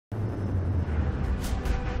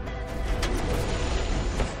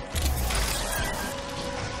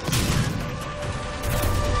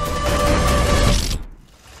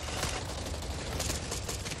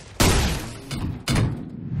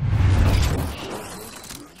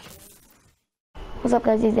What's up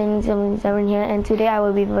guys, it's Daniallit77 here, and today I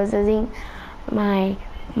will be versusing my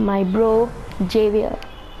bro Javier.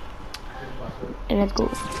 And let's go.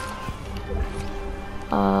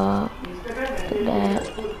 Take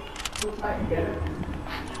that.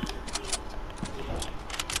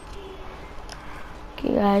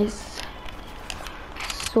 Okay guys.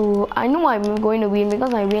 So I know I'm going to win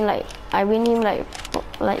because I win him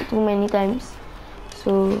like too many times.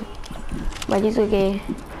 So but it's okay.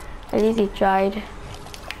 At least he tried.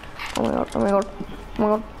 Oh my god, oh my god, oh my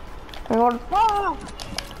god, oh my god,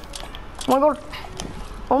 oh my god,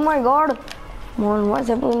 oh my god. Come on, what's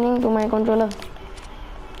happening to my controller?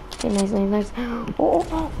 Okay, nice.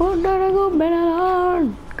 Oh, there I go, better.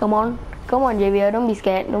 Come on, Javier, don't be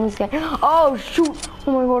scared, Oh shoot,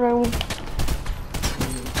 oh my god,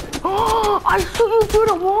 I shoot you through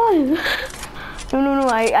the wall. No,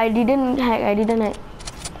 I didn't hack,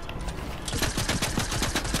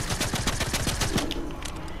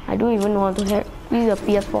 I don't even know how to hack. This is a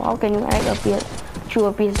PS4. How can you hack a through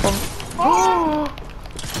a PS4?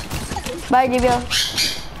 Bye, Javier.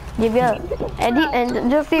 Edit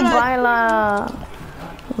and just say bye lah.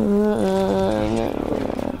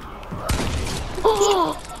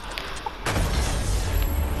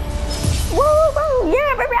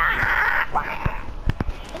 Yeah, baby.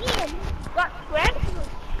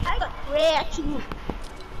 I got wrecked.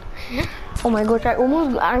 Oh my gosh, I'm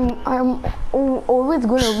always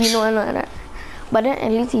gonna win one like that. But then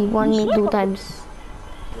at least he won me 2 times.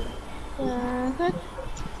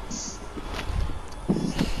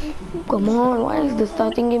 Come on, why is the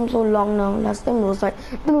starting game so long now? Last time it was like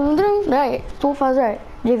right, so fast, right,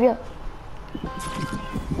 Javier?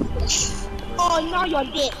 Oh, now you're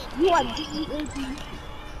dead. You are dead.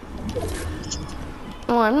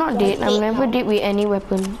 No, I'm not dead. I'm never dead with any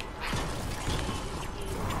weapon.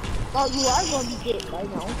 Oh, you are going to be dead right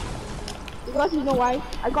now. Because you know why?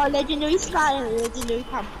 I got legendary scar and legendary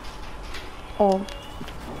pump. Oh,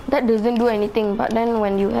 that doesn't do anything. But then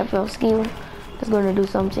when you have your skill, it's going to do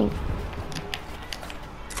something.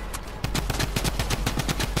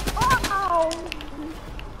 Oh!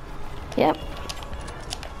 Yep.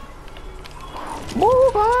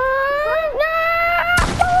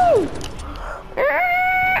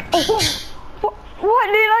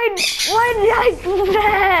 Why did I do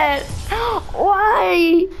that?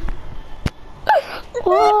 Why?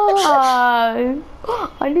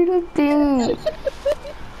 I didn't think.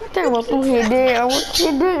 That was too headache. I was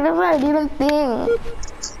headache, that's why I didn't think.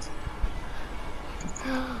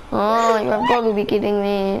 Oh, you have got to be kidding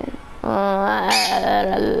me.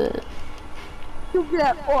 You'll be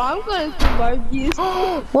like, oh, I'm going to survive this.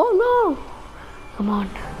 Oh no! Come on.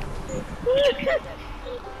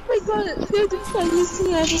 Oh my god, you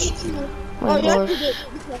Oh my gosh.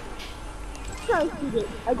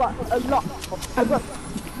 I got a lot. I got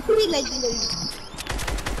 3 legendaries.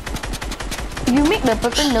 You make the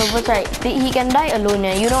person nervous, right? He can die alone,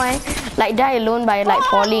 yeah. You know why? Like die alone by like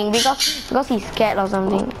falling because he's scared or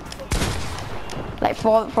something. Like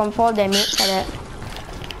fall damage like that.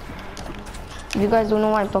 You guys don't know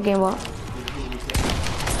what I'm talking about.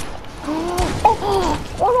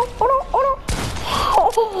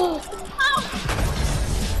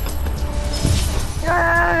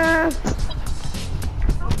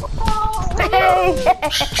 Oh no!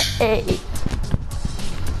 Hey!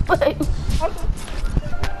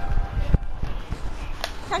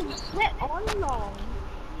 Can you sweat all along?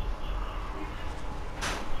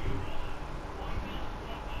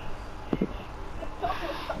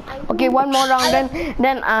 Okay, one more round,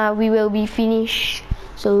 then we will be finished.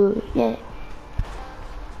 So yeah.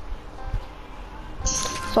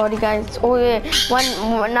 Sorry guys. Oh yeah,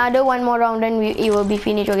 one more round, then it will be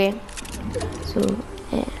finished. Okay. So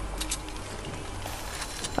yeah.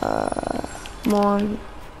 Come on.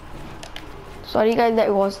 Sorry guys,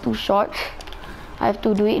 that was too short. I have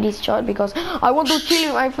to do it this short because I want to chill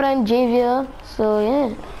with my friend Javier. So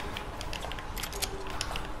yeah.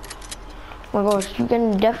 Oh my gosh, you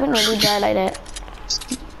can definitely die like that.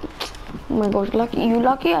 Oh my gosh, lucky you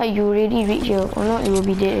already reach here. Or not, you will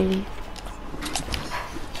be dead already.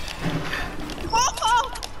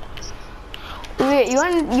 Wait, you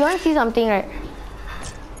want to see something, right?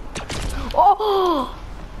 Oh!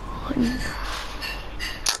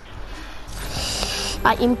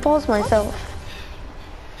 I impulse myself.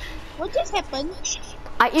 What just happened?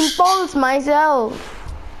 I impulse myself.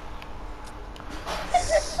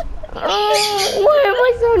 Why am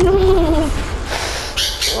I so noob?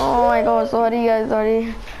 Oh my god, sorry guys,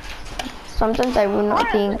 sorry. Sometimes I will not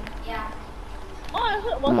think. Oh, I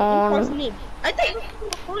heard what impulse name. I think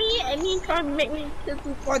only any try to make me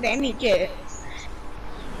 4 damage.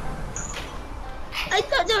 I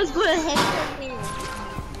thought that was gonna happen, man.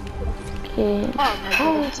 Okay. Oh my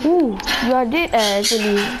god. Ooh, you are dead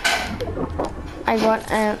actually. I got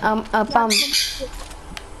a pump.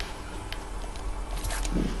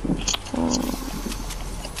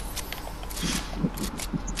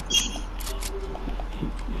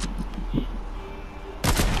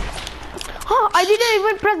 Huh, I didn't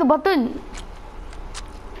even press the button.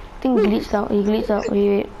 I think glitched out. He glitched out.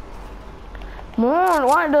 Wait. More.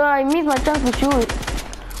 What the? I missed my chance to shoot.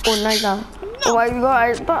 Oh, nice. Oh my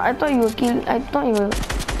god! I thought you were killed. I thought you were.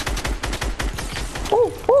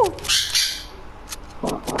 Oh, oh.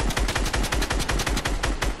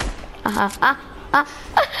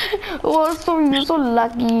 Oh, so you're so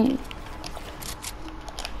lucky.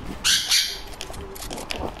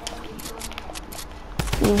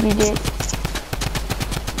 You'll be dead.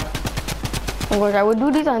 Oh gosh, I will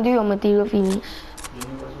do this until your material finish.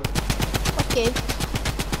 Okay.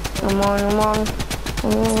 Come on, come on.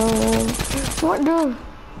 What the?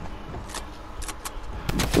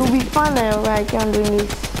 It'll be fun when I can't do this.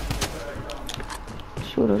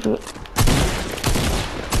 Shoot.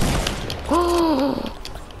 Oh,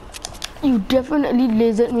 you definitely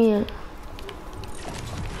lasered me.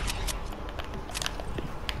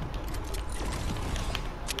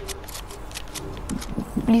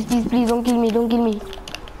 Please, don't kill me,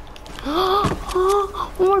 Oh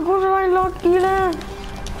my gosh, I lost kill.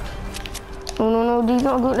 No, this is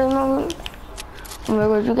not good, that's not good. Oh my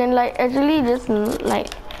gosh, you can like actually just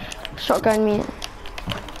like shotgun me.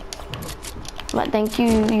 But thank you,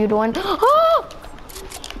 you don't want. Come on.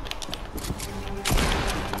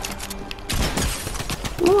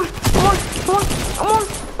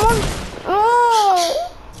 Oh.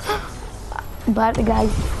 But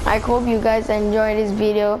guys, I hope you guys enjoyed this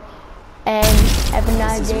video and have a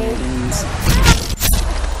nice day.